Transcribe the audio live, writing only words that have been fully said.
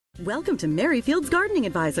Welcome to Merryfield's Gardening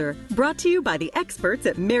Advisor, brought to you by the experts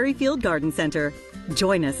at Merryfield Garden Center.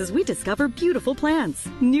 Join us as we discover beautiful plants,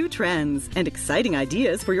 new trends, and exciting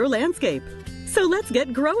ideas for your landscape. So let's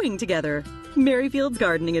get growing together. Merryfield's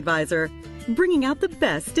Gardening Advisor, bringing out the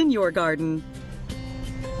best in your garden.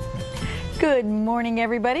 Good morning,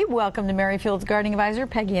 everybody. Welcome to Merryfield's Gardening Advisor.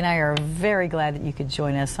 Peggy and I are very glad that you could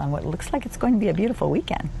join us on what looks like it's going to be a beautiful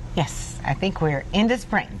weekend. Yes, I think we're into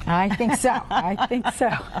spring. I think so. I think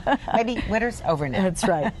so. Maybe winter's over now. That's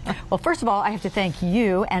right. Well, first of all, I have to thank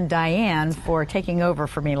you and Diane for taking over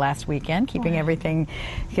for me last weekend, keeping everything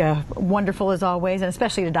wonderful as always, and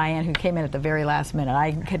especially to Diane, who came in at the very last minute.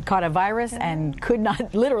 I had caught a virus and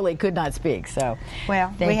literally could not speak. So,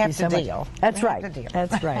 well, we have to deal. That's right.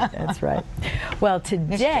 That's right. That's right. Well,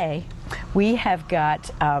 today we have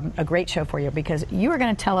got a great show for you because you are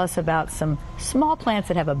going to tell us about some small plants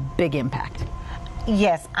that have a big impact.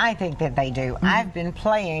 Yes, I think that they do. I've been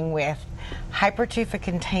playing with hypertufa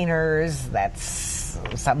containers. That's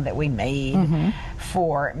some that we made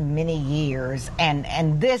for many years,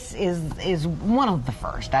 and this is one of the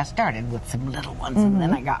first. I started with some little ones, and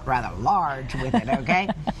then I got rather large with it. Okay.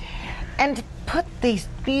 And to put these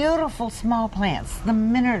beautiful small plants, the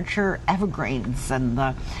miniature evergreens and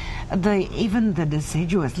even the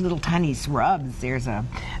deciduous little tiny shrubs. There's a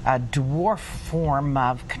dwarf form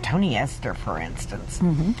of cotoneaster, for instance,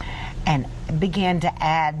 and began to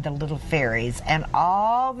add the little fairies. And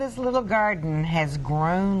all this little garden has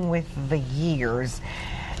grown with the years.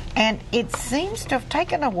 And it seems to have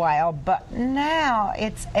taken a while, but now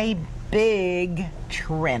it's a big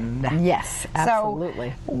trend. Yes,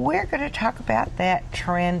 absolutely. So we're going to talk about that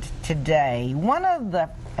trend today. One of the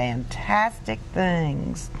fantastic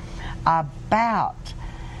things about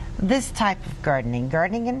this type of gardening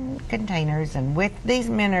in containers and with these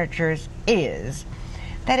miniatures, is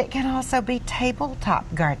that it can also be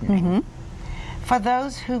tabletop gardening. For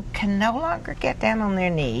those who can no longer get down on their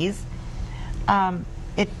knees,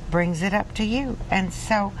 it brings it up to you. And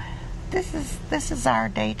so this is our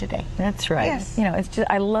day today. That's right. Yes. You know, it's just,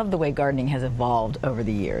 I love the way gardening has evolved over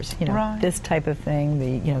the years. You know, this type of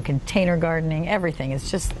thing, the container gardening, everything is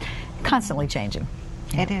just constantly changing.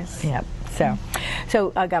 It is. Yep.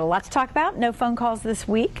 So I got a lot to talk about. No phone calls this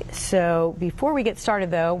week. So before we get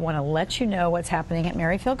started, though, I want to let you know what's happening at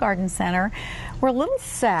Merryfield Garden Center. We're a little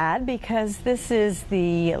sad because this is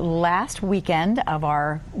the last weekend of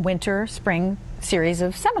our winter-spring series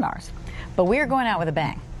of seminars. But we are going out with a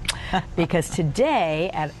bang. Because today,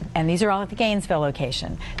 and these are all at the Gainesville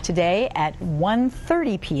location, today at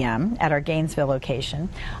 1:30 p.m. at our Gainesville location,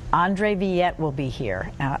 Andre Villette will be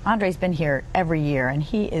here. Now, Andre's been here every year, and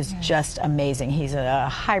he is just amazing. He's a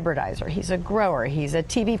hybridizer. He's a grower. He's a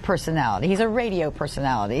TV personality. He's a radio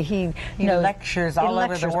personality. He lectures all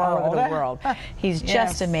over the world. He's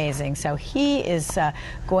just amazing. So he is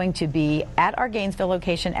going to be at our Gainesville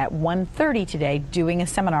location at 1:30 today doing a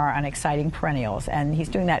seminar on exciting perennials, and he's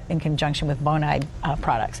doing that in conjunction with Bonide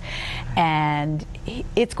products, and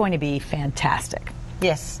it's going to be fantastic.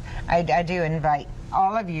 Yes, I do invite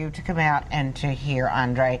all of you to come out and to hear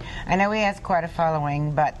Andre. I know he has quite a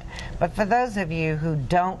following, but for those of you who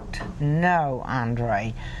don't know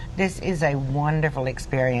Andre, this is a wonderful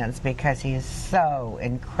experience because he is so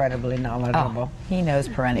incredibly knowledgeable. Oh, he knows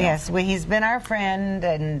perennials. Yes, he's been our friend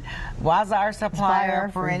and was our supplier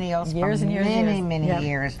of perennials for many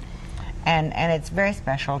years. And it's very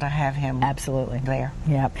special to have him there.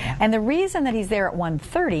 Yep. And the reason that he's there at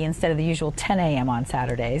 1:30 instead of the usual 10 a.m. on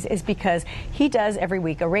Saturdays is because he does every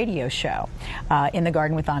week a radio show in the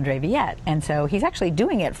garden with Andre Villette. And so he's actually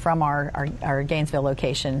doing it from our Gainesville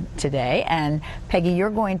location today. And Peggy,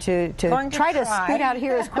 you're going to try to scoot out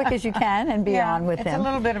here as quick as you can and be on with him. It's a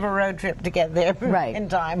little bit of a road trip to get there in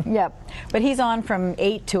time. Yep. But he's on from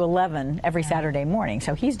 8 to 11 every Saturday morning.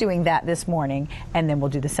 So he's doing that this morning, and then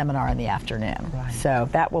we'll do the seminar in the afternoon. So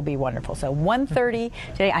that will be wonderful. So 1:30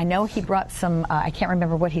 today. I know he brought some, I can't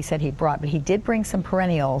remember what he said he brought, but he did bring some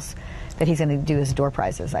perennials that he's going to do as door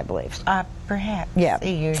prizes, I believe. Perhaps. Yeah.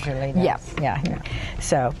 He usually does. Yeah.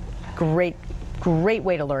 So great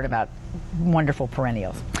way to learn about wonderful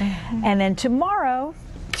perennials. And then tomorrow,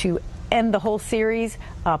 to end the whole series,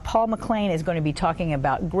 Paul McLean is going to be talking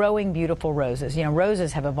about growing beautiful roses. You know,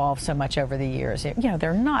 roses have evolved so much over the years.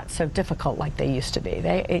 They're not so difficult like they used to be.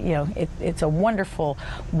 It's a wonderful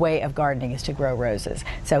way of gardening is to grow roses.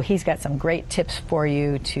 So he's got some great tips for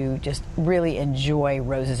you to just really enjoy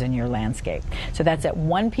roses in your landscape. So that's at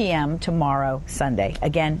 1 p.m. tomorrow, Sunday,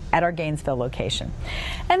 again at our Gainesville location.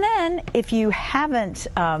 And then if you haven't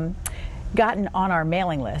gotten on our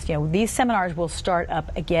mailing list, these seminars will start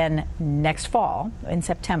up again next fall in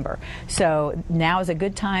September. So now is a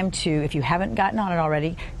good time to, if you haven't gotten on it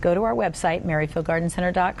already, go to our website,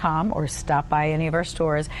 merrifieldgardencenter.com, or stop by any of our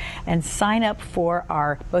stores and sign up for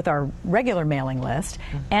both our regular mailing list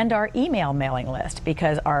and our email mailing list,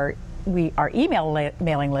 because our email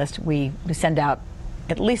mailing list we send out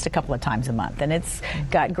at least a couple of times a month, and it's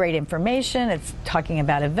got great information. It's talking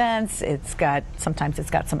about events. Sometimes it's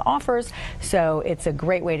got some offers, so it's a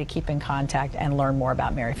great way to keep in contact and learn more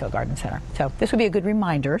about Merrifield Garden Center. So this would be a good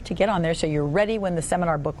reminder to get on there so you're ready when the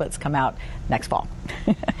seminar booklets come out next fall.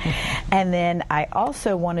 And then I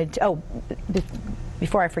also wanted to,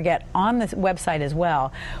 before I forget, on the website as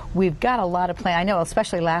well, we've got a lot of plants. I know,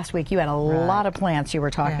 especially last week, you had a lot of plants you were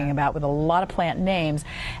talking about with a lot of plant names,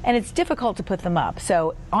 and it's difficult to put them up.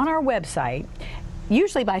 So on our website,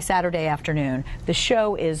 usually by Saturday afternoon, the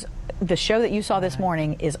show that you saw this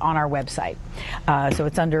morning is on our website. So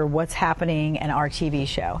it's under What's Happening and our TV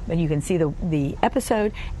show. And you can see the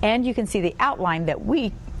episode, and you can see the outline that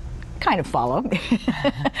we kind of follow,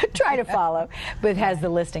 try to follow, but it has the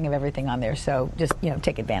listing of everything on there. So just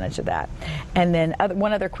take advantage of that. And then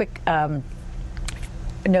one other quick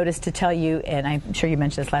notice to tell you, and I'm sure you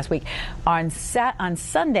mentioned this last week, on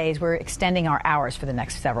Sundays we're extending our hours for the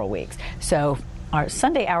next several weeks. So our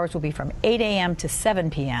Sunday hours will be from 8 a.m. to 7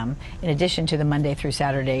 p.m. in addition to the Monday through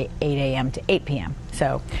Saturday 8 a.m. to 8 p.m.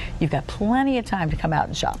 So you've got plenty of time to come out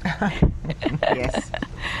and shop. Yes.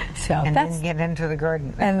 Then get into the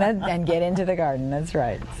garden. and get into the garden. That's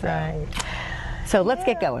right. So let's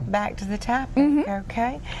get going. Back to the topic.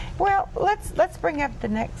 Okay. Well, let's bring up the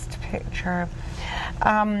next picture.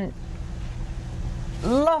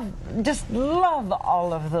 Love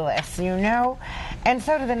all of this, and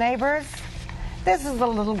so do the neighbors. This is a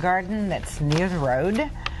little garden that's near the road,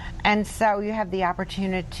 and so you have the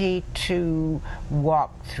opportunity to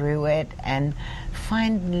walk through it and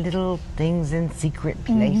find little things in secret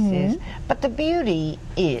places. But the beauty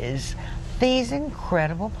is these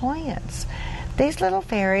incredible plants. These little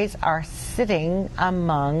fairies are sitting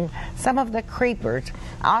among some of the creepers.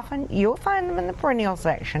 Often you'll find them in the perennial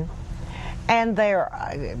section, and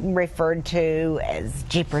they're referred to as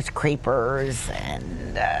Jeepers creepers and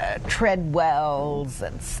treadwells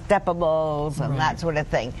and steppables and that sort of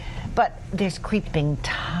thing. But there's creeping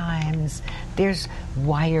thymes, there's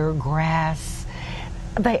wiregrass.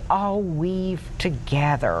 They all weave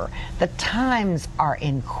together. The thymes are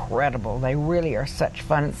incredible. They really are such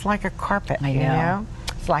fun. It's like a carpet, you know?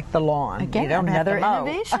 It's like the lawn. Again, you don't another have to mow.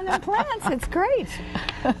 innovation in plants. It's great.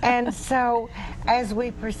 And so, as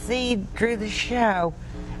we proceed through the show,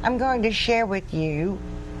 I'm going to share with you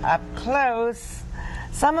up close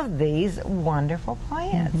some of these wonderful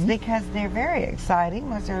plants because they're very exciting,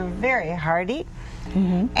 because they're very hardy,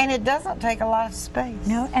 and it doesn't take a lot of space.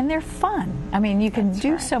 No, and they're fun. I mean, you can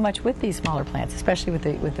do so much with these smaller plants, especially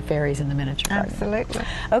with the fairies in the miniature garden. Absolutely.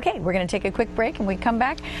 Okay, we're going to take a quick break, and when we come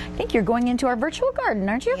back, I think you're going into our virtual garden,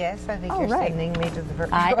 aren't you? Yes, I think you're sending me to the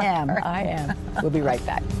virtual garden. I am. We'll be right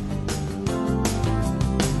back.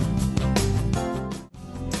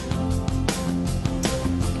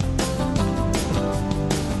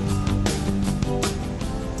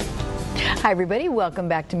 Hi, everybody. Welcome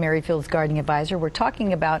back to Merrifield's Gardening Advisor. We're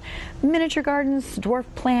talking about miniature gardens, dwarf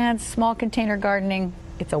plants, small container gardening.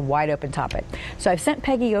 It's a wide open topic. So I've sent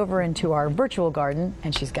Peggy over into our virtual garden,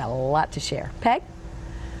 and she's got a lot to share. Peg?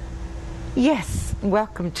 Yes,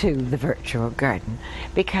 welcome to the virtual garden,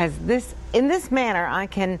 because in this manner I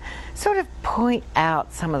can sort of point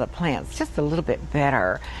out some of the plants just a little bit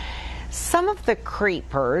better. Some of the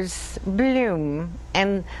creepers bloom,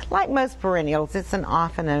 and like most perennials, it's an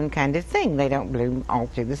off and on kind of thing. They don't bloom all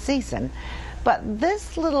through the season. But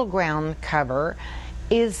this little ground cover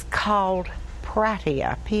is called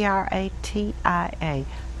Pratia, P-R-A-T-I-A,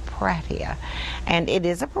 Pratia. And it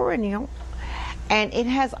is a perennial, and it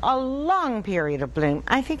has a long period of bloom.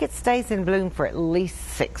 I think it stays in bloom for at least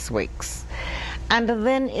 6 weeks. And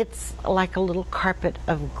then it's like a little carpet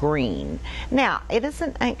of green. Now, it is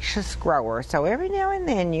an anxious grower, so every now and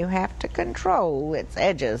then you have to control its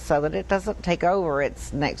edges so that it doesn't take over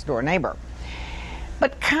its next door neighbor.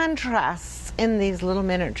 But contrasts in these little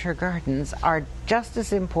miniature gardens are just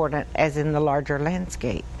as important as in the larger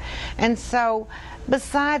landscape. And so,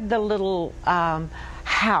 beside the little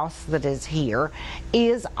house that is here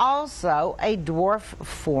is also a dwarf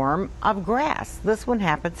form of grass. This one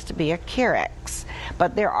happens to be a carex,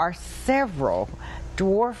 but there are several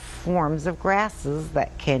dwarf forms of grasses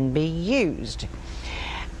that can be used.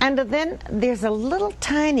 And then there's a little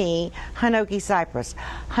tiny Hinoki cypress.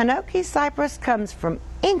 Hinoki cypress comes from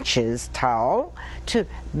inches tall to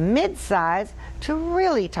mid-size to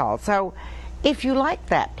really tall. So if you like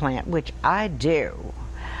that plant, which I do,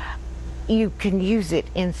 you can use it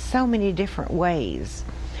in so many different ways.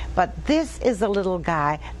 But this is a little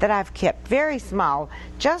guy that I've kept very small.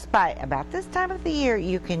 Just by about this time of the year,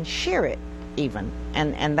 you can shear it even,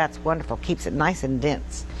 and that's wonderful. Keeps it nice and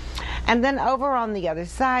dense. And then over on the other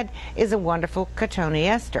side is a wonderful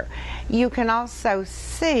cotoneaster. You can also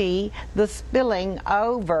see the spilling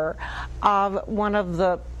over of one of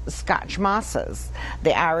the Scotch mosses,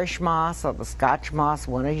 the Irish moss or the Scotch moss.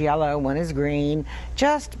 One is yellow, one is green.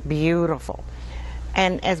 Just beautiful.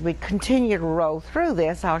 And as we continue to roll through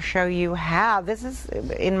this, I'll show you how this is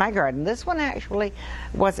in my garden. This one actually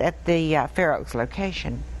was at the Fair Oaks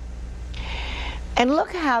location. And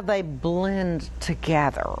look how they blend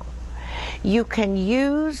together. You can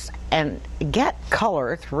use and get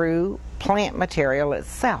color through plant material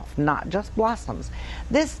itself, not just blossoms.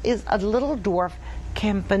 This is a little dwarf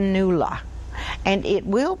campanula, and it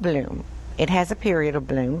will bloom. It has a period of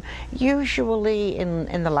bloom, usually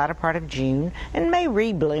in the latter part of June, and may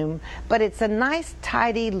rebloom, but it's a nice,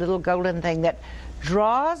 tidy little golden thing that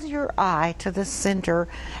draws your eye to the center.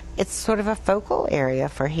 It's sort of a focal area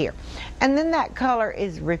for here. And then that color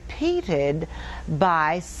is repeated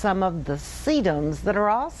by some of the sedums that are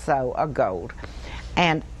also a gold.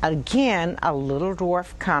 And again, a little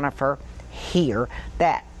dwarf conifer here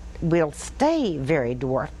that will stay very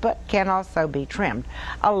dwarf but can also be trimmed.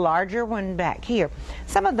 A larger one back here.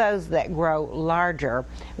 Some of those that grow larger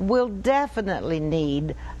will definitely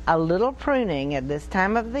need a little pruning at this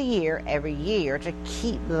time of the year every year to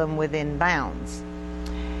keep them within bounds.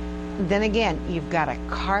 Then again, you've got a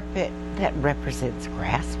carpet that represents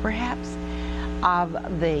grass perhaps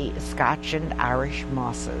of the Scotch and Irish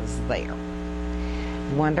mosses there.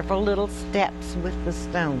 Wonderful little steps with the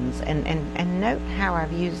stones, and note how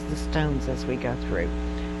I've used the stones as we go through.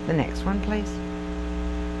 The next one, please.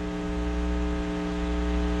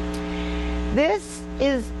 This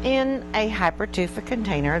is in a hypertufa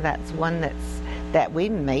container. That's one that we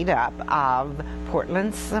made up of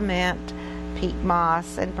Portland cement, peat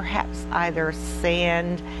moss, and perhaps either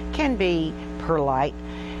sand. Can be perlite.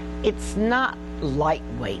 It's not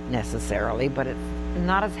lightweight necessarily, but it's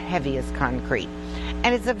not as heavy as concrete.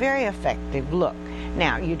 And it's a very effective look.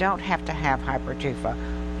 Now, you don't have to have hypertufa.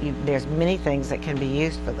 There's many things that can be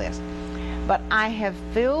used for this. But I have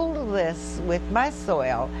filled this with my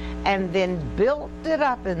soil and then built it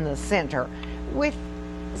up in the center with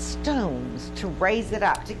stones to raise it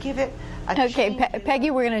up, to give it a Okay, Peggy,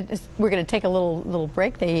 we're gonna take a little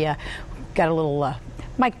break. They got a little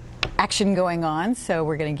mic action going on, so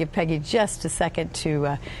we're going to give Peggy just a second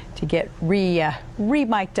to get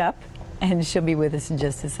re-mic'd up, and she'll be with us in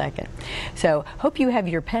just a second. So hope you have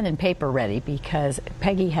your pen and paper ready, because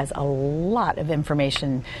Peggy has a lot of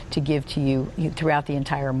information to give to you throughout the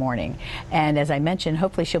entire morning. And as I mentioned,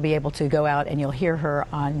 hopefully she'll be able to go out and you'll hear her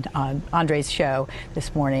on Andre's show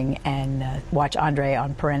this morning, and watch Andre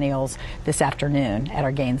on Perennials this afternoon at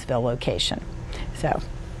our Gainesville location. So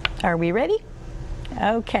are we ready?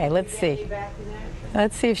 Okay, let's see.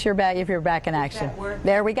 Let's see if you're back in action.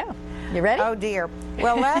 There we go. You ready? Oh dear.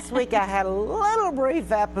 Well, last week I had a little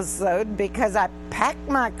brief episode because I packed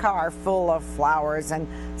my car full of flowers, and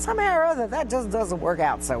somehow or other that just doesn't work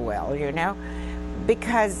out so well, you know,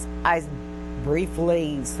 because I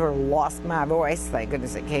briefly sort of lost my voice. Thank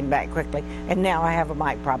goodness it came back quickly, and now I have a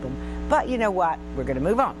mic problem. But you know what? We're going to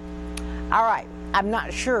move on. All right. I'm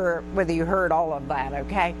not sure whether you heard all of that,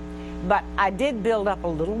 okay? But I did build up a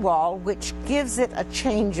little wall, which gives it a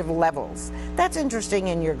change of levels. That's interesting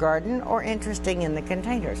in your garden or interesting in the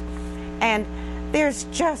containers. And there's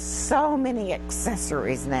just so many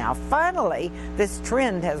accessories now. Finally, this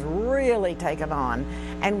trend has really taken on,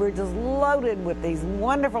 and we're just loaded with these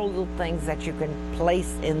wonderful little things that you can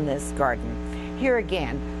place in this garden. Here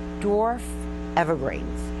again, dwarf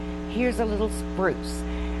evergreens. Here's a little spruce,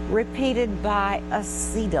 repeated by a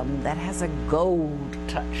sedum that has a gold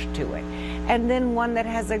touch to it, and then one that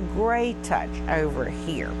has a gray touch over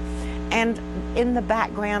here. And in the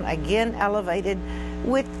background, again elevated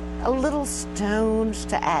with a little stones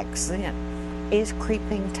to accent, is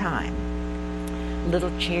creeping thyme.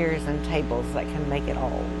 Little chairs and tables that can make it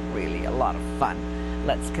all really a lot of fun.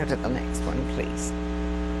 Let's go to the next one, please.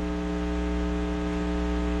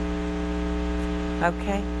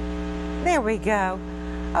 Okay, there we go.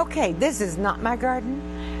 Okay, this is not my garden,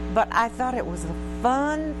 but I thought it was a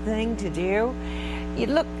fun thing to do. You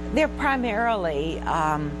look, they're primarily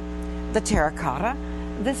the terracotta.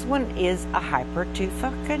 this one is a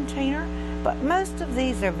hypertufa container, but most of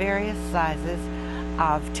these are various sizes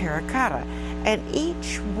of terracotta, and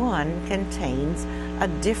each one contains a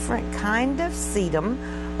different kind of sedum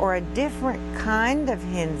or a different kind of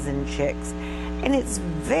hens and chicks, and it's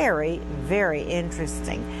very, very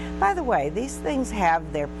interesting. By the way, these things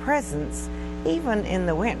have their presence even in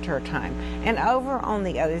the winter time. And over on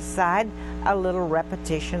the other side, a little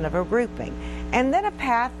repetition of a grouping, and then a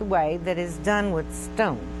pathway that is done with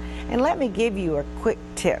stone. And let me give you a quick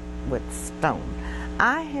tip with stone.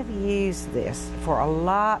 I have used this for a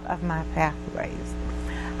lot of my pathways.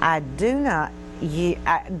 I do not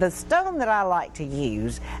the stone that I like to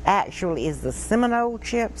use actually is the Seminole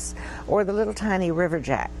chips or the little tiny river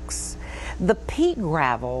jacks. The pea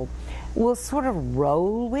gravel will sort of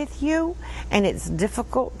roll with you, and it's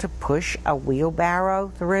difficult to push a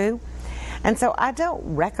wheelbarrow through. And so I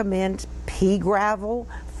don't recommend pea gravel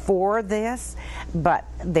for this, but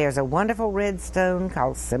there's a wonderful red stone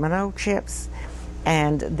called Seminole chips,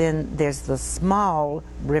 and then there's the small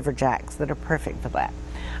river jacks that are perfect for that.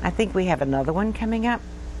 I think we have another one coming up.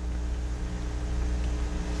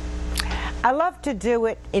 I love to do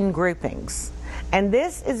it in groupings. And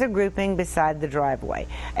this is a grouping beside the driveway.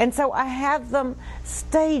 And so I have them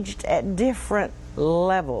staged at different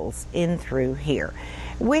levels in through here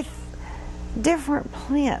with different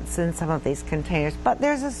plants in some of these containers, but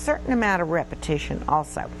there's a certain amount of repetition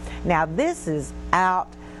also. Now this is out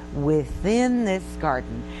within this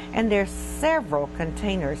garden, and there's several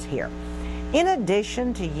containers here. In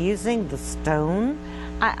addition to using the stone,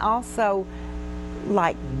 I also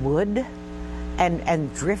like wood.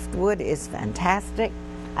 And driftwood is fantastic.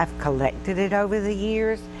 I've collected it over the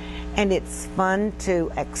years, and it's fun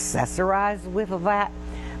to accessorize with that.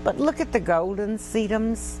 But look at the golden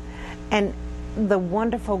sedums and the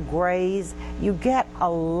wonderful grays. You get a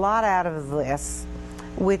lot out of this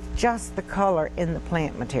with just the color in the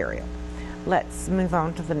plant material. Let's move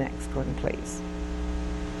on to the next one, please.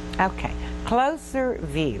 Okay, closer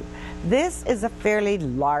view. This is a fairly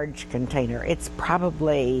large container. It's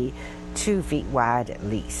probably 2 feet wide at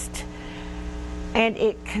least. And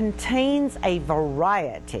it contains a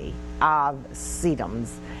variety of sedums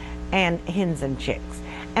and hens and chicks.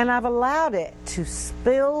 And I've allowed it to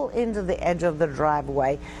spill into the edge of the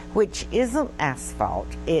driveway, which isn't asphalt.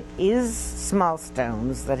 It is small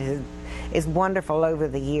stones that is wonderful over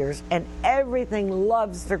the years, and everything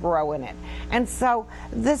loves to grow in it. And so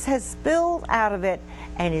this has spilled out of it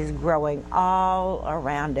and is growing all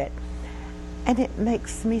around it. And it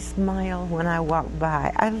makes me smile when I walk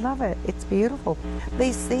by. I love it. It's beautiful.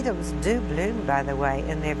 These sedums do bloom, by the way,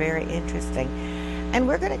 and they're very interesting. And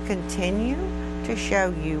we're going to continue to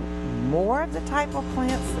show you more of the type of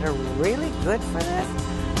plants that are really good for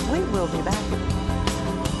this. We will be back.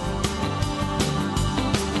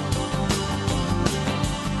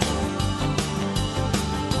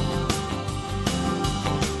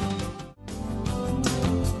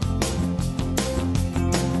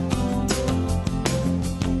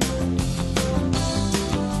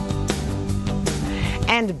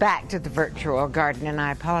 And back to the virtual garden, and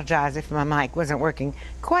I apologize if my mic wasn't working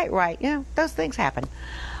quite right. You know, those things happen.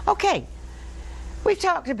 Okay, we've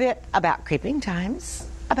talked a bit about creeping times,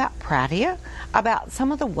 about Pratia, about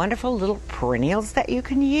some of the wonderful little perennials that you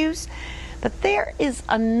can use. But there is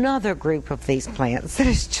another group of these plants that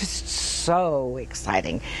is just so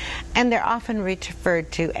exciting, and they're often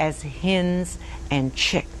referred to as hens and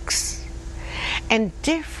chicks. And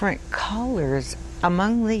different colors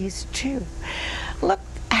among these two. Look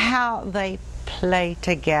how they play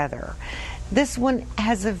together. This one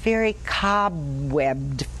has a very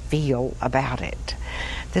cobwebbed feel about it.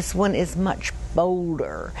 This one is much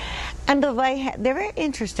bolder. And they're very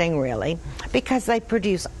interesting, really, because they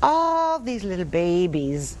produce all these little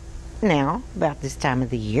babies now, about this time of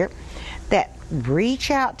the year, that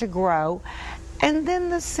reach out to grow, and then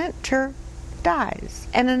the center dies,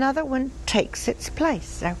 and another one takes its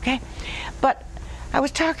place, okay? But I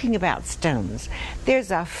was talking about stones.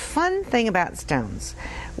 There's a fun thing about stones.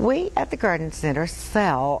 We at the Garden Center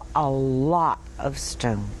sell a lot of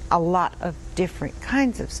stone, a lot of different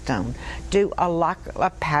kinds of stone, do a lot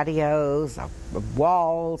of patios, of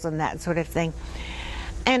walls, and that sort of thing.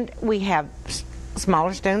 And we have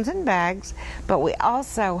smaller stones in bags, but we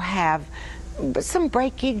also have some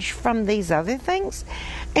breakage from these other things.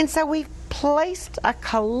 And so we've placed a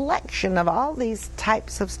collection of all these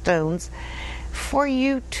types of stones for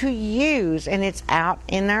you to use, and it's out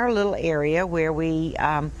in our little area where we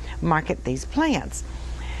market these plants.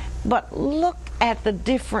 But look at the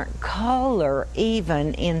different color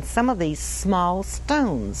even in some of these small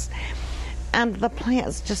stones. and the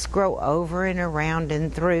plants just grow over and around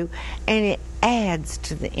and through, and it adds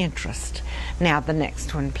to the interest. Now the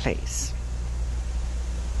next one, please.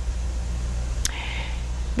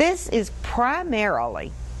 This is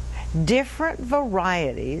primarily different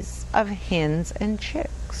varieties of hens and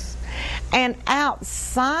chicks. And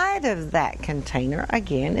outside of that container,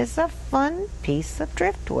 again, is a fun piece of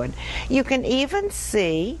driftwood. You can even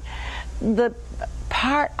see the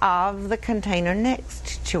part of the container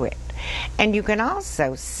next to it. And you can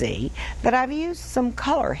also see that I've used some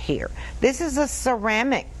color here. This is a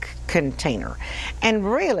ceramic container, and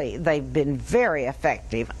really they've been very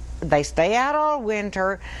effective. They stay out all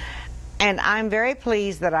winter, and I'm very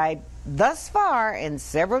pleased that I, thus far in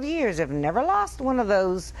several years, have never lost one of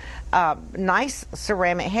those nice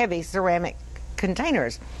ceramic, heavy ceramic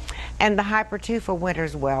containers. And the Hypertufa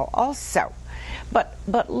winters well also.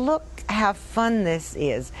 But look how fun this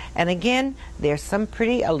is. And again, there's some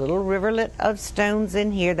pretty, a little rivulet of stones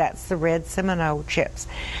in here. That's the red Seminole chips.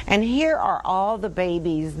 And here are all the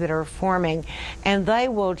babies that are forming, and they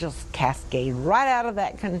will just cascade right out of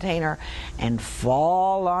that container and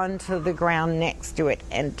fall onto the ground next to it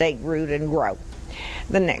and take root and grow.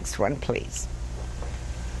 The next one, please.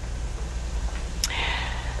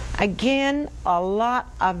 Again, a lot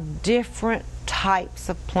of different types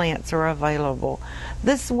of plants are available.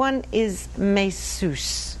 This one is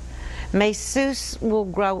Messus. Messus will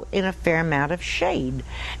grow in a fair amount of shade.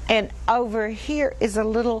 And over here is a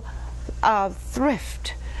little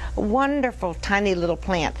thrift. Wonderful tiny little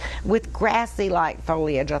plant with grassy-like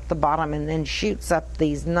foliage at the bottom, and then shoots up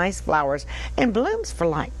these nice flowers and blooms for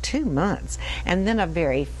like 2 months. And then a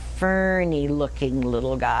very ferny looking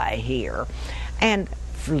little guy here. And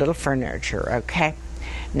little furniture, okay?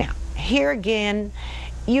 Now, here again,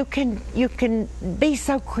 you can be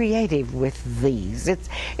so creative with these.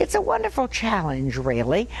 It's a wonderful challenge,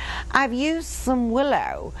 really. I've used some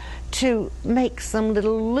willow to make some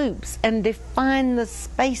little loops and define the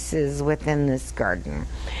spaces within this garden.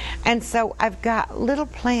 And so I've got little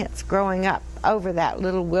plants growing up over that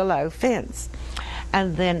little willow fence.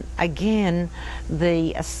 And then again,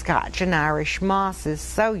 the Scotch and Irish moss is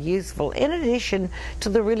so useful. In addition to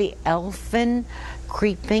the really elfin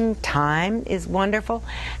creeping thyme is wonderful.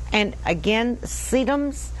 And again,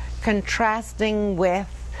 sedums contrasting with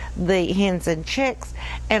the hens and chicks,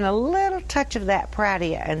 and a little touch of that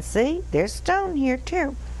Pratia. And see, there's stone here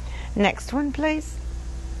too. Next one, please.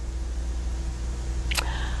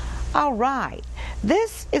 All right,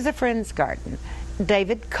 this is a friend's garden.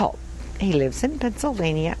 David Culp. He lives in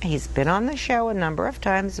Pennsylvania. He's been on the show a number of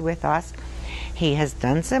times with us. He has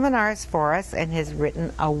done seminars for us and has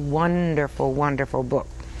written a wonderful, wonderful book.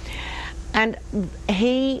 And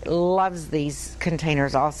he loves these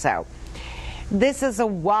containers also. This is a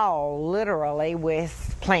wall, literally,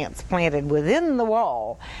 with plants planted within the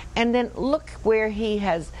wall. And then look where he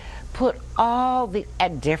has put all the,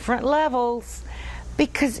 at different levels,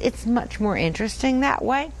 because it's much more interesting that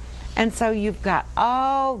way. And so you've got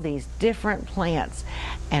all these different plants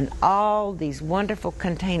and all these wonderful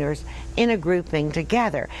containers in a grouping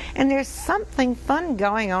together. And there's something fun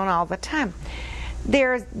going on all the time.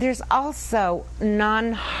 There's also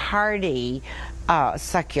non-hardy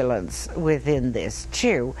succulents within this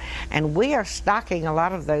too. And we are stocking a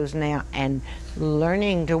lot of those now and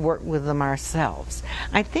learning to work with them ourselves.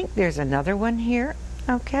 I think there's another one here.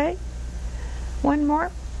 Okay. One more.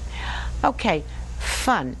 Okay.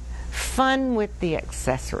 Fun with the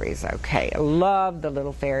accessories, okay? I love the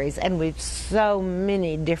little fairies, and we've so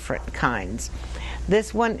many different kinds.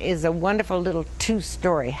 This one is a wonderful little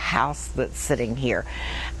 2-story house that's sitting here.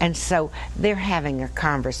 And so they're having a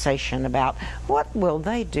conversation about what will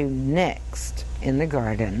they do next in the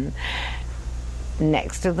garden.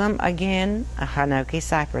 Next to them, again, a Hinoki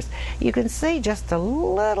cypress. You can see just a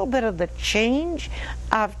little bit of the change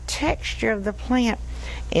of texture of the plant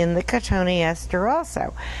in the Cotoneaster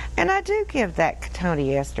also. And I do give that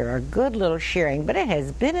Cotoneaster a good little shearing, but it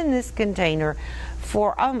has been in this container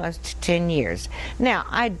for almost 10 years. Now,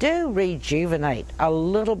 I do rejuvenate a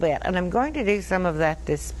little bit, and I'm going to do some of that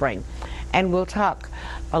this spring. And we'll talk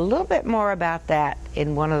a little bit more about that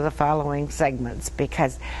in one of the following segments,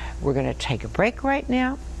 because we're going to take a break right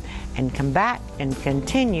now and come back and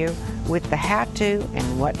continue with the how-to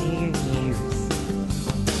and what do you use.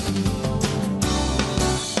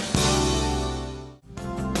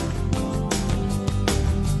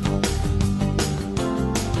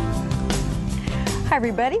 Hi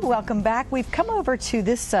everybody, welcome back. We've come over to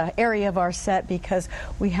this area of our set because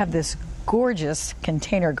we have this gorgeous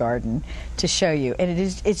container garden to show you, and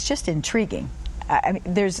it's just intriguing. I mean,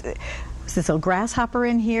 there's this little grasshopper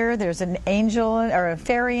in here. There's an angel or a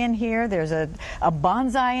fairy in here. There's a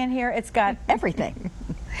bonsai in here. It's got everything.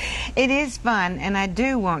 It is fun, and I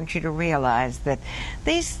do want you to realize that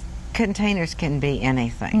these containers can be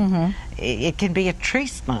anything. It can be a tree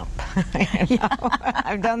stump. You know?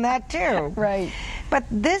 I've done that too. Right. But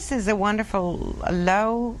this is a wonderful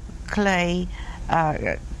low clay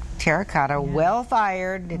terracotta, well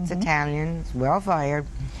fired. It's Italian. It's well fired.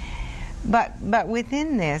 But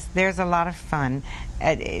within this, there's a lot of fun.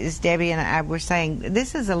 As Debbie and I were saying,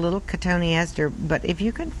 this is a little cotoneaster, but if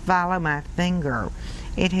you can follow my finger,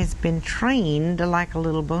 it has been trained like a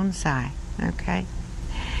little bonsai. Okay.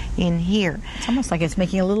 In here. It's almost like it's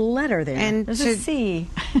making a little letter there. And there's a C.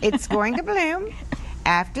 It's going to bloom.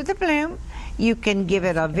 After the bloom, you can give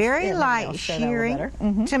it a very light shearing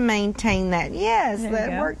to maintain that. Yes,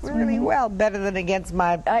 that works really well, better than against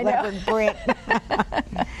my leopard print.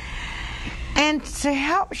 And to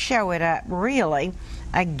help show it up, really,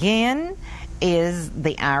 again, is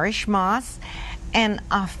the Irish moss and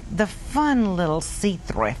the fun little sea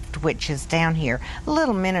thrift, which is down here, a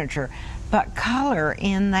little miniature. But color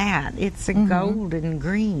in that, it's a golden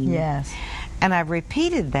green. Yes. And I've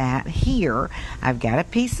repeated that here. I've got a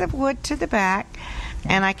piece of wood to the back,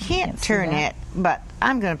 and I can't turn it, but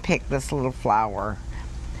I'm going to pick this little flower.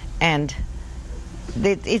 And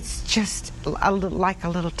it's just like a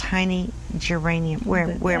little tiny geranium. Where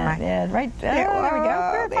my... right there we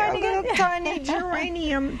go. We're finding a little tiny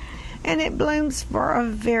geranium. And it blooms for a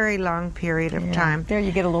very long period of time. There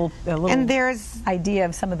you get a little and there's idea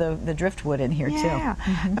of some of the driftwood in here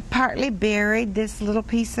too. Partly buried, this little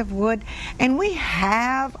piece of wood. And we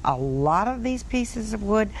have a lot of these pieces of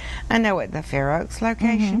wood. I know at the Fair Oaks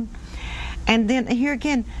location. And then here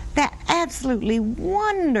again, that absolutely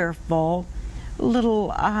wonderful little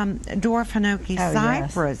dwarf hinoki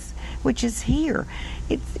cypress, which is here.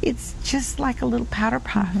 It's just like a little powder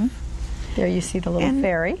puff. There you see the little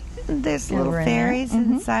fairy. There's little fairies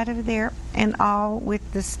inside of there, and all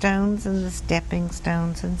with the stones and the stepping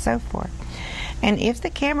stones and so forth. And if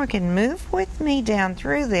the camera can move with me down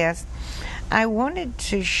through this, I wanted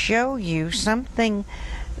to show you something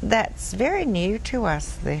that's very new to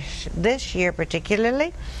us this year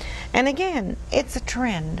particularly. And again, it's a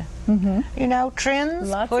trend. You know,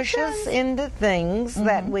 trends push us into things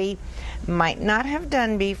that we might not have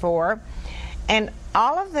done before. And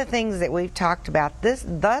all of the things that we've talked about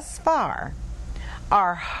thus far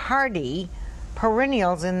are hardy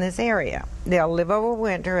perennials in this area. They'll live over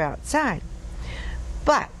winter outside.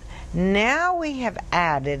 But now we have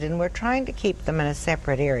added, and we're trying to keep them in a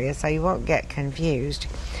separate area so you won't get confused.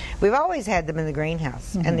 We've always had them in the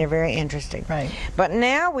greenhouse, and they're very interesting. Right. But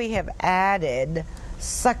now we have added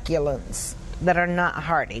succulents that are not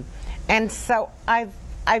hardy. And so I've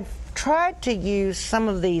tried to use some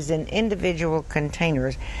of these in individual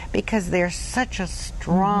containers because they're such a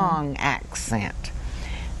strong accent.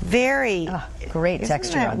 Very great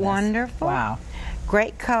texture on this. Wonderful? Wow.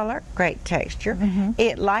 Great color, great texture.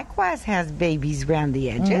 It likewise has babies around the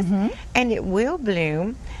edges, and it will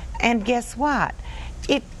bloom. And guess what?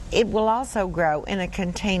 It will also grow in a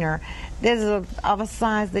container that is of a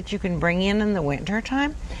size that you can bring in the winter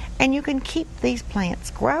time, and you can keep these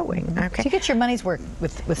plants growing. Okay. So you get your money's worth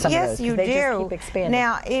with some of those. Yes, you they do. Just keep expanding.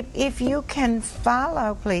 Now, if you can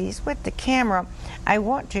follow, please, with the camera, I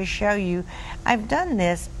want to show you. I've done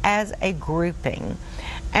this as a grouping,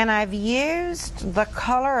 and I've used the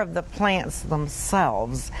color of the plants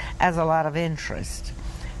themselves as a lot of interest.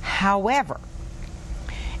 However,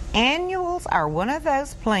 annuals are one of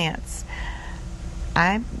those plants.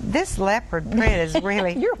 This leopard print is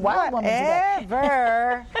really You're a wild woman today.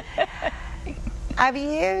 whatever. I've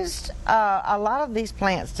used a lot of these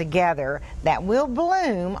plants together that will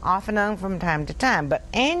bloom off and on from time to time, but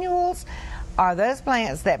annuals are those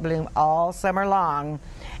plants that bloom all summer long.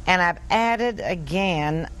 And I've added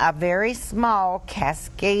again a very small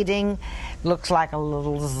cascading, looks like a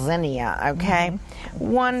little zinnia, okay?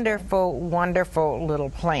 Wonderful, wonderful little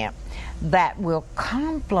plant that will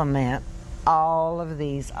complement all of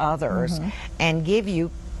these others and give you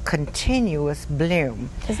continuous bloom.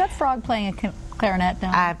 Is that frog playing a clarinet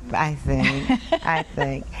now? I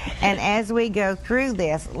think. And as we go through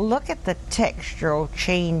this, look at the textural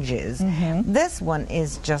changes. This one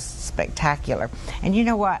is just spectacular. And you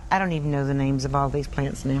know what? I don't even know the names of all these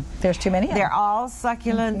plants now. There's too many of them. They're all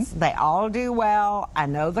succulents. They all do well. I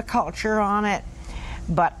know the culture on it.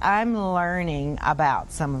 But I'm learning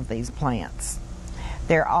about some of these plants.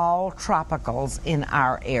 They're all tropicals in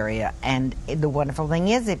our area, and the wonderful thing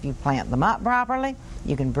is if you plant them up properly,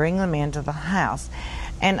 you can bring them into the house.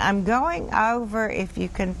 And I'm going over, if you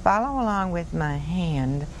can follow along with my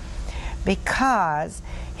hand, because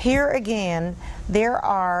here again there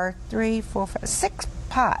are 3, 4, 5, 6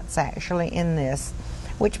 pots actually in this,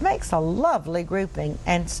 which makes a lovely grouping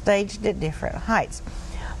and staged at different heights.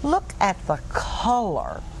 Look at the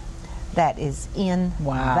color that is in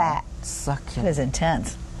that succulent. It is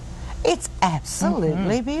intense. It's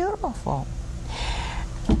absolutely beautiful.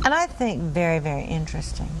 And I think very, very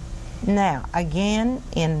interesting. Now, again,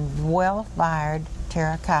 in well-fired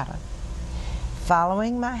terracotta.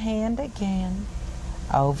 Following my hand again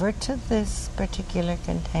over to this particular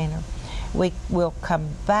container. We will come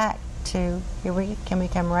back to, can we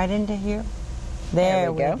come right into here?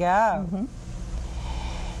 There we go. Mm-hmm.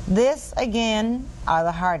 This, again, are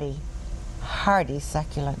the hardy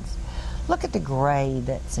succulents. Look at the gray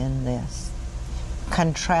that's in this,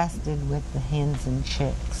 contrasted with the hens and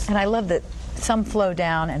chicks. And I love that some flow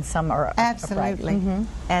down and some are absolutely. Mm-hmm.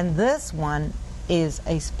 And this one is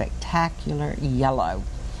a spectacular yellow.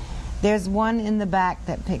 There's one in the back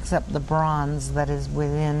that picks up the bronze that is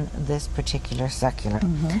within this particular succulent.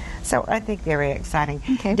 Mm-hmm. So I think very exciting.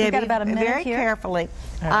 Okay, Debbie, we've got about a minute very here. Carefully,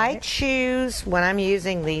 right. I choose when I'm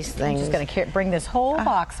using these things. I'm just going to bring this whole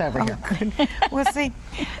box over here. Good. Well, see,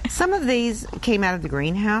 some of these came out of the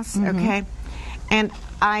greenhouse, okay? And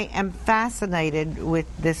I am fascinated with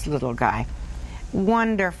this little guy.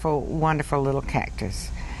 Wonderful, wonderful little cactus.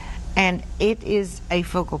 And it is a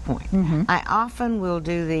focal point. I often will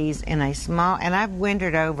do these in a small, and I've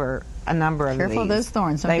wintered over a number of these. Careful of those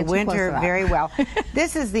thorns. Don't they get too close winter to that. very well.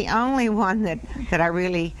 This is the only one that I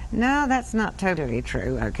really, no, that's not totally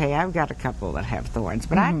true, okay? I've got a couple that have thorns,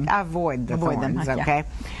 but I avoid the Avoid thorns, them, okay? I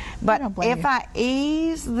But don't blame if you. I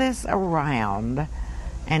ease this around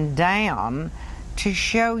and down to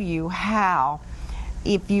show you how,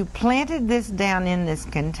 if you planted this down in this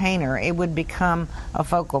container, it would become a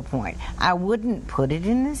focal point. I wouldn't put it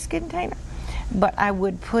in this container, but I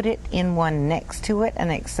would put it in one next to it and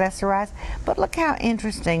accessorize. But look how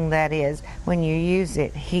interesting that is when you use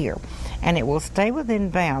it here. And it will stay within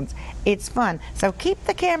bounds. It's fun. So keep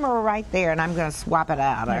the camera right there, and I'm going to swap it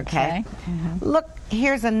out, okay? Look,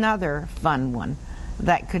 here's another fun one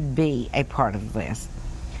that could be a part of this.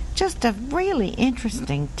 Just a really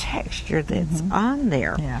interesting texture that's on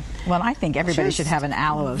there. Yeah. Well, I think everybody should have an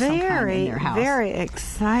aloe of some kind in their house. Very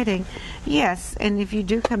exciting. Yes, and if you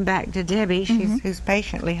do come back to Debbie, she's who's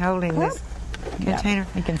patiently holding this container.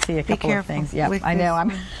 You can see a Be couple of careful things. Yeah, with I know.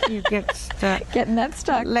 this one. You get stuck. Getting that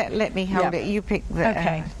stuck. Let me hold it. You pick the.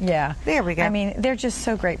 Okay. Yeah. There we go. I mean, they're just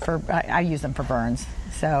so great for. I use them for burns.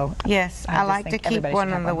 So yes, I just like to think keep everybody one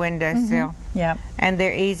should on have the windowsill. Yeah. And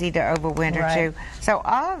they're easy to overwinter Right. too. So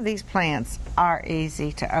all of these plants are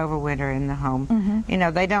easy to overwinter in the home. You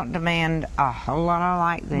know, they don't demand a whole lot of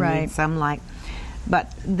light. They Right. need some light.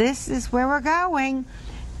 But this is where we're going.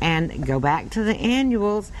 And go back to the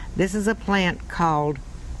annuals. This is a plant called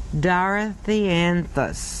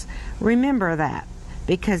Dorothianthus. Remember that,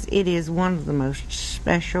 because it is one of the most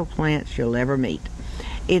special plants you'll ever meet.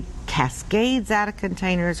 It cascades out of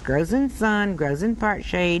containers, grows in sun, grows in part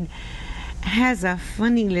shade, has a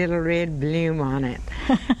funny little red bloom on it.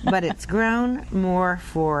 But it's grown more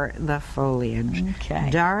for the foliage. Okay.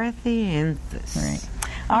 Dorothianthus. Right.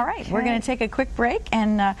 All right. We're going to take a quick break,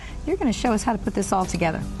 and you're going to show us how to put this all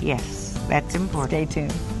together. Yes, that's important. Stay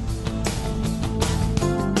tuned.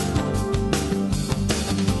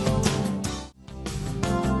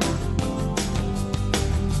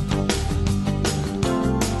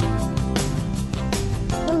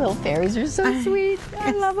 The little fairies are so sweet.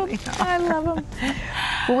 I love them. I love them.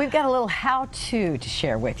 Well, we've got a little how-to to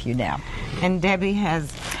share with you now. And Debbie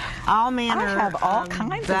has all manner I have all of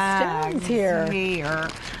kinds of bags stones here.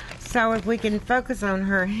 So if we can focus on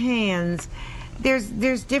her hands, this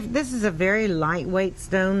is a very lightweight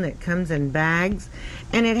stone that comes in bags,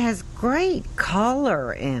 and it has great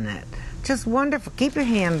color in it. Just wonderful. Keep your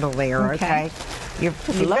handle there, okay? You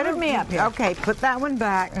loaded me up here. Okay, put that one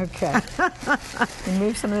back. Okay.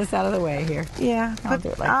 Move some of this out of the way here. Yeah. I'll do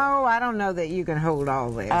it like that. I don't know that you can hold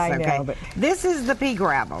all this. I okay? know, but- This is the pea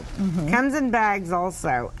gravel. Comes in bags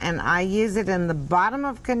also, and I use it in the bottom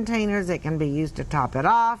of containers. It can be used to top it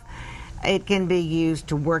off. It can be used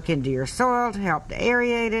to work into your soil to help to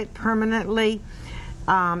aerate it permanently,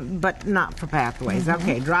 but not for pathways.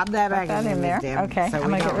 Okay, drop that back that in there. Deb, Okay, so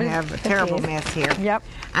I'm we gonna get don't rid of have a the terrible peas. mess here. Yep.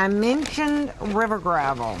 I mentioned river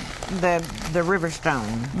gravel, the river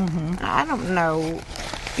stone. I don't know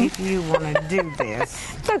if you want to do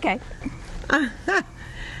this. It's okay.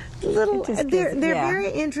 Little, It just they're gives- yeah.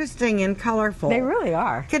 very interesting and colorful. They really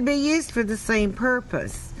are. Could be used for the same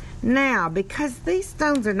purpose. Now, because these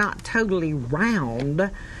stones are not totally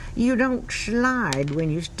round, you don't slide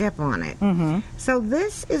when you step on it. So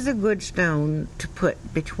this is a good stone to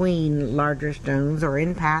put between larger stones or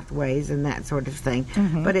in pathways and that sort of thing.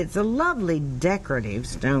 But it's a lovely decorative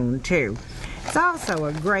stone too. It's also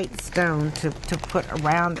a great stone to put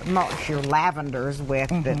around, mulch your lavenders with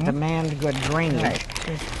that demand good drainage.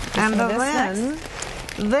 Right. And then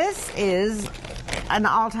this is an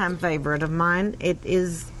all-time favorite of mine. It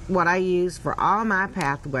is what I use for all my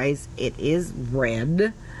pathways. It is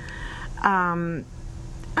red.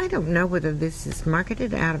 I don't know whether this is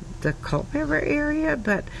marketed out of the Culpeper area,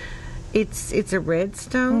 but it's a red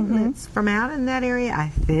stone that's from out in that area, I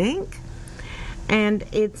think. And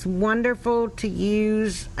it's wonderful to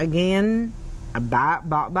use, again, bought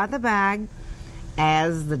by the bag,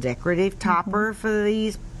 as the decorative topper for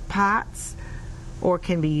these pots, or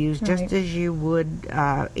can be used just as you would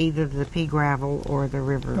either the pea gravel or the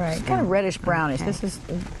river. Right, kind of reddish brownish. This is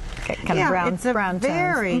kind of brown. It's a brown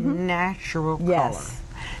very tones. natural color. Yes.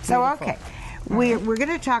 So Beautiful. okay, we're going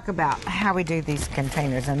to talk about how we do these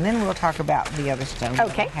containers, and then we'll talk about the other stones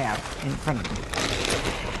that I have in front of me.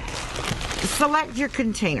 Select your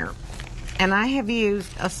container, and I have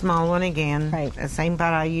used a small one again. Right. The same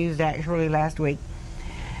pot I used actually last week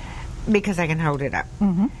because I can hold it up.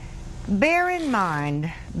 Bear in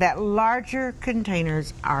mind that larger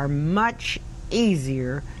containers are much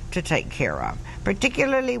easier to take care of,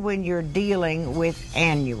 particularly when you're dealing with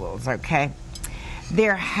annuals, okay?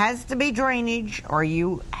 There has to be drainage, or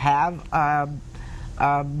you have a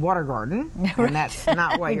water garden, and that's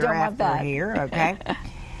not what you're after here, okay?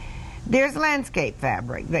 There's landscape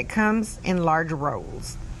fabric that comes in large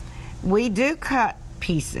rolls. We do cut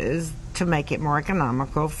pieces to make it more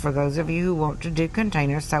economical for those of you who want to do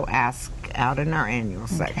containers, so ask out in our annual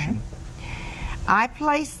section. I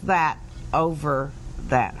place that over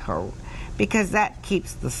that hole because that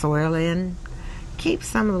keeps the soil in, keeps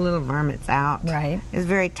some of the little varmints out. Right. It's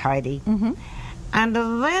very tidy. And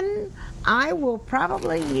then I will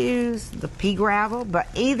probably use the pea gravel, but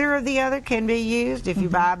either of the other can be used if you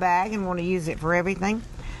buy a bag and want to use it for everything.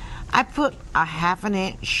 I put a 1/2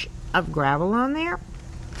 inch of gravel on there.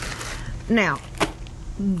 Now,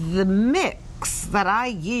 the mix that I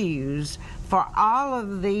use for all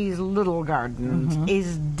of these little gardens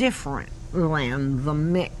is different than the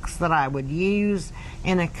mix that I would use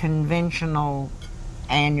in a conventional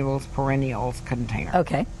annuals, perennials container.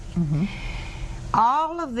 Okay.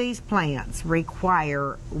 All of these plants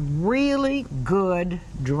require really good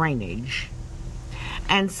drainage.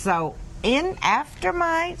 And so after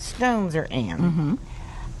my stones are in,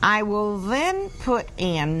 I will then put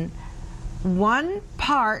in 1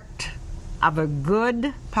 part of a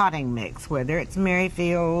good potting mix, whether it's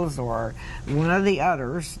Merrifield's or one of the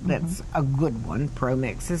others that's a good one. Pro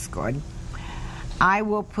Mix is good. I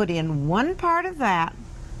will put in 1 part of that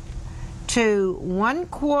to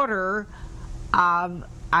 1/4 of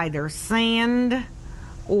either sand,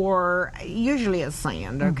 or usually it's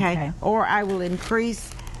sand, okay? Or I will increase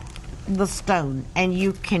the stone, and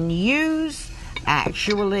you can use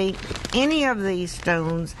actually any of these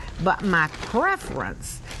stones, but my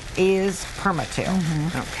preference is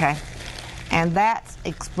Permatil, okay? And that's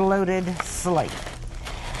exploded slate.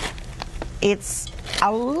 It's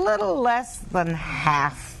a little less than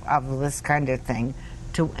half of this kind of thing,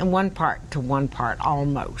 to 1 part to 1 part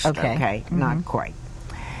almost, okay? Not quite.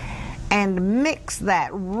 And mix that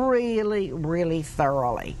really, really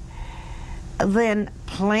thoroughly. Then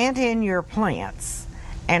plant in your plants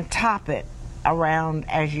and top it around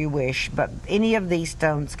as you wish, but any of these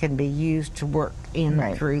stones can be used to work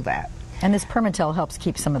in through that. And this Permatil helps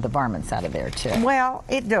keep some of the varmints out of there too. Well,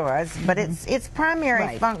 it does, but its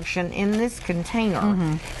primary function in this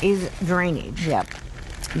container is drainage.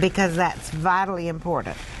 Because that's vitally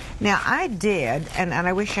important. Now, I did, and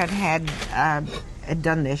I wish I'd had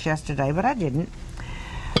done this yesterday, but I didn't.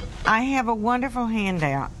 I have a wonderful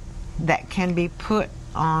handout that can be put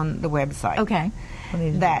on the website. Okay.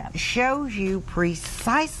 That shows you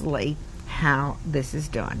precisely how this is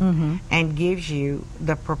done and gives you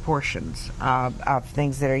the proportions of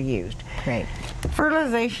things that are used. Great.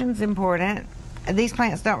 Fertilization's important. These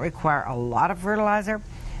plants don't require a lot of fertilizer,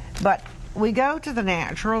 but we go to the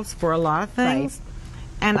naturals for a lot of things.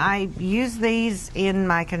 And I use these in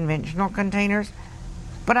my conventional containers,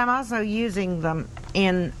 but I'm also using them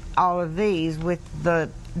in all of these with the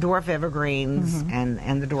dwarf evergreens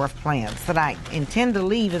and the dwarf plants that I intend to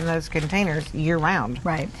leave in those containers year-round.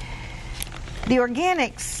 The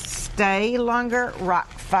organics stay longer. Rock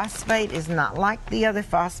phosphate is not like the other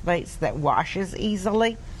phosphates that washes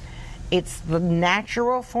easily. It's the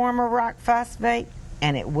natural form of rock phosphate,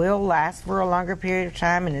 and it will last for a longer period of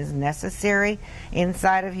time and is necessary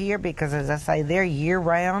inside of here because, as I say, they're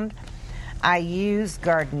year-round. I use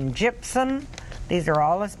garden gypsum. These are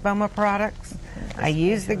all Espoma products. I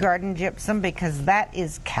use the garden gypsum because that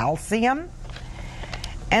is calcium.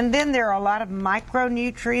 And then there are a lot of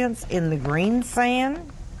micronutrients in the green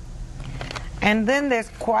sand. And then there's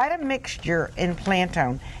quite a mixture in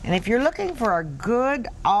Plantone. And if you're looking for a good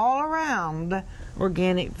all-around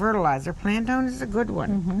organic fertilizer, Plantone is a good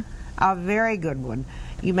one, a very good one.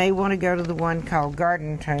 You may want to go to the one called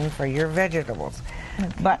Garden Tone for your vegetables. Okay.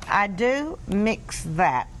 But I do mix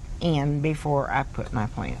that in before I put my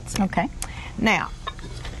plants in. Okay. Now,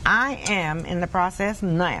 I am in the process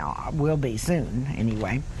now, will be soon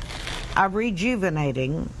anyway, of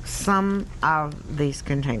rejuvenating some of these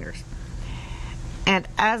containers. And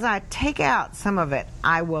as I take out some of it,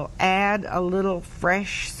 I will add a little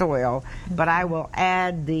fresh soil, but I will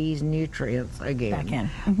add these nutrients again. Back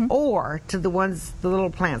in. Or to the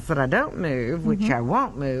little plants that I don't move, which I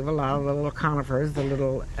won't move, a lot of the little conifers, the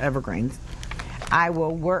little evergreens, I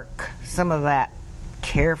will work some of that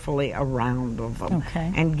carefully around of them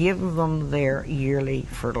and give them their yearly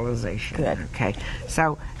fertilization. Good. Okay.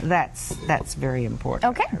 So that's very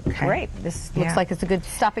important. Okay. Great. This looks like it's a good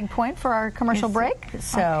stopping point for our commercial break.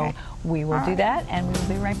 So we will do that, and we will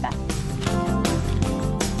be right back.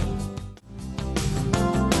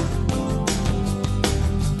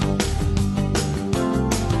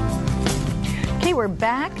 We're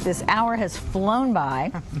back. This hour has flown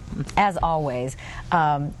by, as always.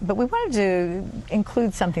 But we wanted to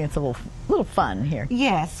include something that's a little fun here.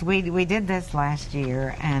 Yes, we did this last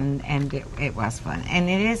year, and it was fun, and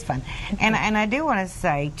it is fun. And I do want to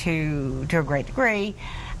say to a great degree,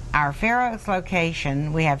 our Fair Oaks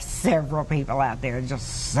location, we have several people out there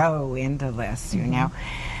just so into this, you know,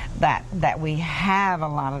 that we have a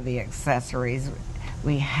lot of the accessories.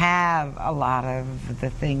 We have a lot of the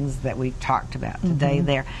things that we've talked about today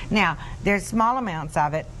there. Now, there's small amounts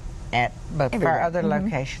of it at both of our other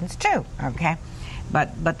locations too, okay?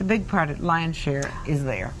 But the big part, lion's share, is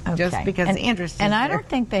there. Just because the interest is there. And I don't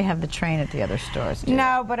think they have the train at the other stores, do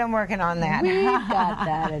No, but I'm working on that. We've got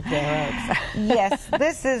that at Fair Oaks. Yes,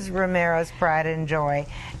 this is Romero's Pride and Joy,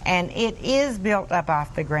 and it is built up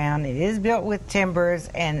off the ground. It is built with timbers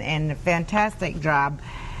and a fantastic job.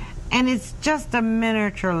 And it's just a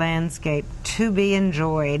miniature landscape to be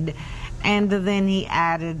enjoyed. And then he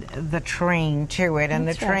added the train to it, and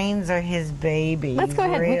the trains are his baby. Let's go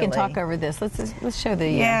ahead. Really. We can talk over this. Let's show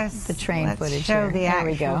the train footage. Show here. the There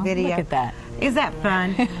we actual go. video. Look at that. Is that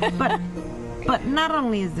fun? but not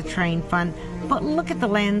only is the train fun, but look at the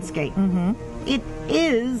landscape. It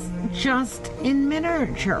is just in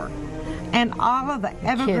miniature. And all of the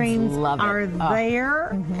evergreens are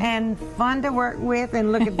there and fun to work with.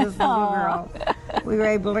 And look at this little girl. We were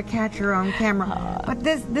able to catch her on camera. But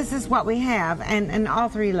this is what we have. And all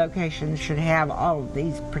three locations should have all of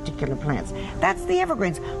these particular plants. That's the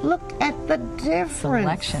evergreens. Look at the difference.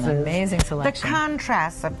 Selection. Amazing selection. The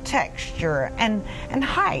contrasts of texture and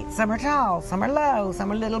height. Some are tall, some are low,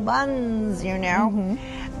 some are little buns, you know.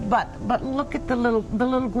 But look at the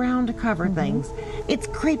little ground cover things. It's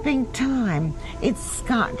creeping thyme. It's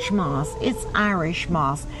Scotch moss. It's Irish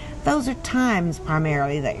moss. Those are thymes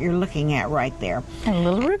primarily that you're looking at right there. And a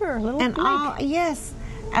little river, a little lake.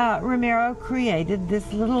 Romero created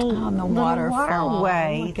this little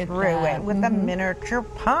waterway through it with a miniature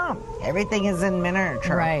pump. Everything is in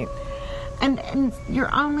miniature. Right. And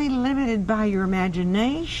you're only limited by your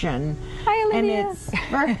imagination. Hi, Olivia.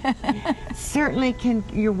 And it's certainly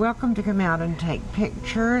you're welcome to come out and take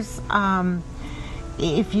pictures.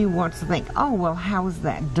 If you want to think, oh, well, how is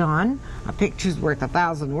that done? A picture's worth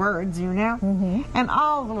 1,000 words, you know? And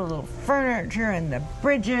all the little furniture and the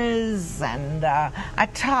bridges. And I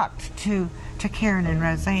talked to Karen and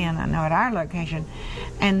Roseanne, I know, at our location.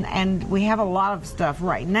 And we have a lot of stuff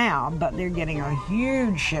right now, but they're getting a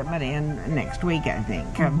huge shipment in next week, I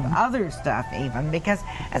think, of other stuff even. Because,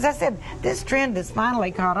 as I said, this trend has finally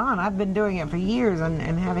caught on. I've been doing it for years and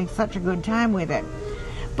having such a good time with it.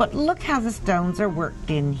 But look how the stones are worked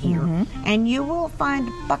in here. And you will find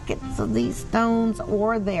buckets of these stones,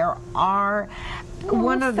 or there are...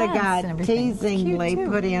 One of the guys teasingly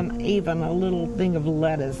put in even a little thing of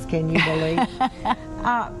lettuce, can you believe?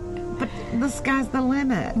 But the sky's the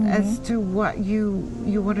limit as to what you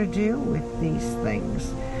want to do with these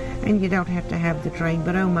things. And you don't have to have the train,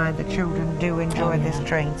 but oh my, the children do enjoy this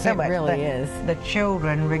train so much. It really is. The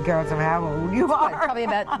children, regardless of how old you are. Probably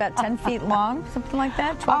about 10 feet long, something like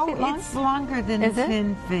that, 12 feet long? It's longer than Is it?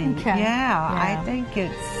 10 feet. Okay. Yeah, I think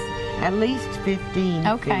it's at least 15 feet.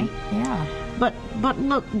 Okay, yeah. But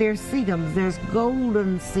look, there's sedums. There's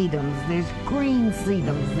golden sedums. There's green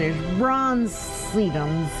sedums. There's bronze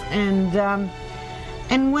sedums,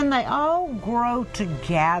 and when they all grow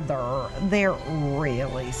together, they're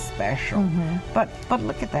really special. But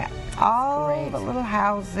look at that. All the little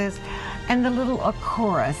houses and the little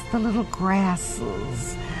acorus, the little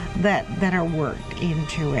grasses that are worked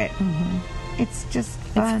into it. It's just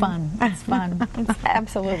fun. It's fun. It's fun. It's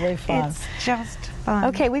absolutely fun. It's just fun.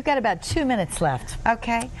 Okay, we've got about 2 minutes left.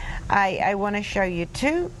 Okay. I want to show you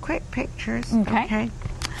 2 quick pictures. Okay.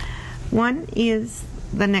 One is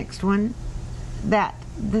the next one.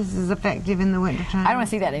 This is effective in the wintertime. I don't want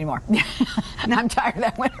to see that anymore. I'm tired of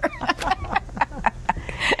that winter.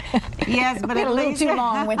 Yes, but we had a little too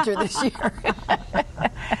long winter this year.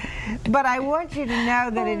 But I want you to know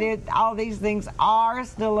that all these things are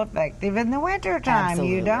still effective in the wintertime.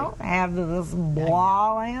 Absolutely. You don't have this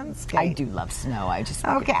blah landscape. I do love snow.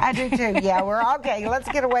 Okay, I do too. Yeah, we're okay.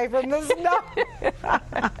 Let's get away from the snow.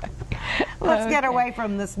 Let's get away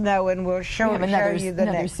from the snow, and we'll show you the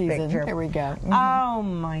next season. picture. Here we go. Oh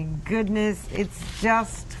my goodness, it's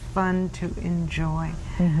just fun to enjoy.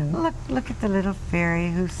 Look at the little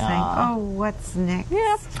fairy who's saying, "Oh, what's next?"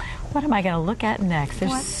 Yep. What am I going to look at next?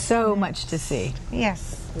 There's What's so much to see.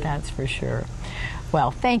 Yes. That's for sure.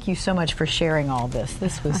 Well, thank you so much for sharing all this.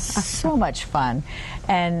 This was so much fun.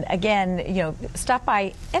 And again, stop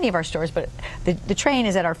by any of our stores, but the train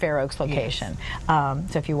is at our Fair Oaks location.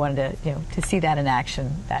 Yes. So if you wanted to see that in action,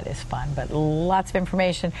 that is fun. But lots of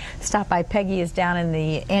information. Stop by. Peggy is down in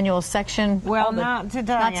the annual section. Well, not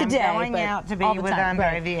today. Not today. I'm going out to be with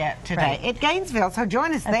Andre Viette today at Gainesville. So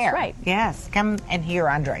join us there. That's right. Yes, come and hear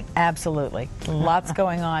Andre. Absolutely. Lots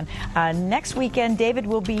going on. Next weekend, David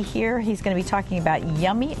will be here. He's going to be talking about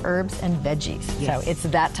yummy herbs and veggies. Yes. So it's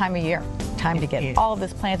that time of year. Time to get all of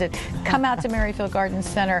this planted. Come out to Merrifield Garden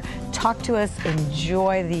Center. Talk to us.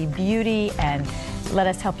 Enjoy the beauty and let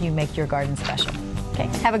us help you make your garden special. Okay.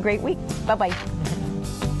 Have a great week. Bye-bye.